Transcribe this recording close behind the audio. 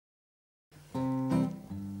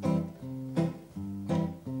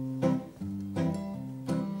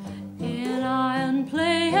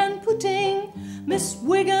Miss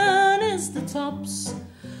Wiggin is the tops,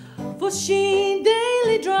 for she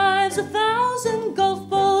daily drives 1,000 golf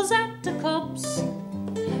balls at the cops.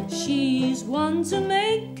 She's one to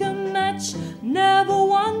make a match, never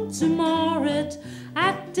one to mar it.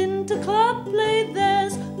 Acting to club play,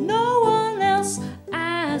 there's no one else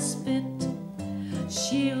as fit.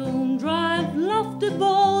 She'll drive lofty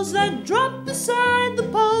balls that drop beside the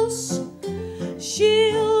post.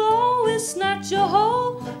 She'll always snatch a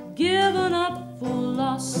hole given up for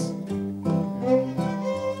loss.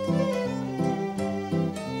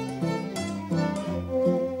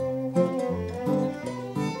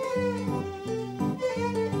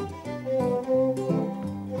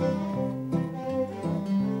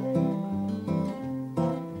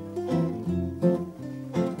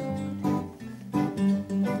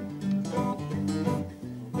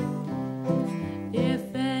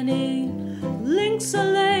 If any links are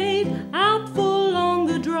laid out for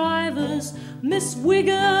longer drivers, Miss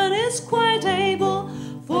Wiggin is quite able,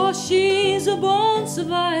 for she's a born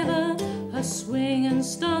survivor. Her swing and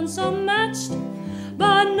stance are matched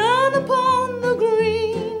by none upon the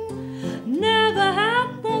green. Never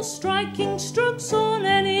had more striking strokes